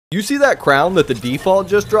You see that crown that the default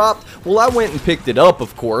just dropped? Well, I went and picked it up,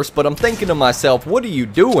 of course, but I'm thinking to myself, what are you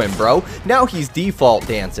doing, bro? Now he's default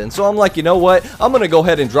dancing, so I'm like, you know what? I'm gonna go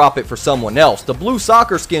ahead and drop it for someone else. The blue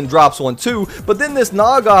soccer skin drops one too, but then this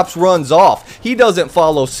Nogops runs off. He doesn't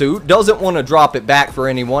follow suit, doesn't want to drop it back for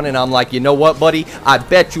anyone, and I'm like, you know what, buddy? I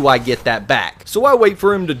bet you I get that back. So I wait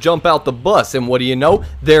for him to jump out the bus, and what do you know?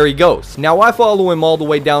 There he goes. Now I follow him all the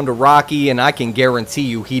way down to Rocky, and I can guarantee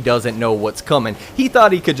you he doesn't know what's coming. He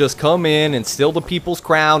thought he could just come in and steal the people's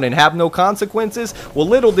crown and have no consequences. Well,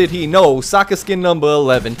 little did he know, Soccer skin number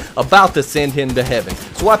 11 about to send him to heaven.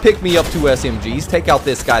 So I pick me up 2 SMGs, take out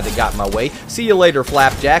this guy that got in my way. See you later,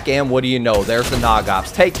 Flapjack, and what do you know? There's the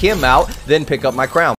Nogops. Take him out, then pick up my crown.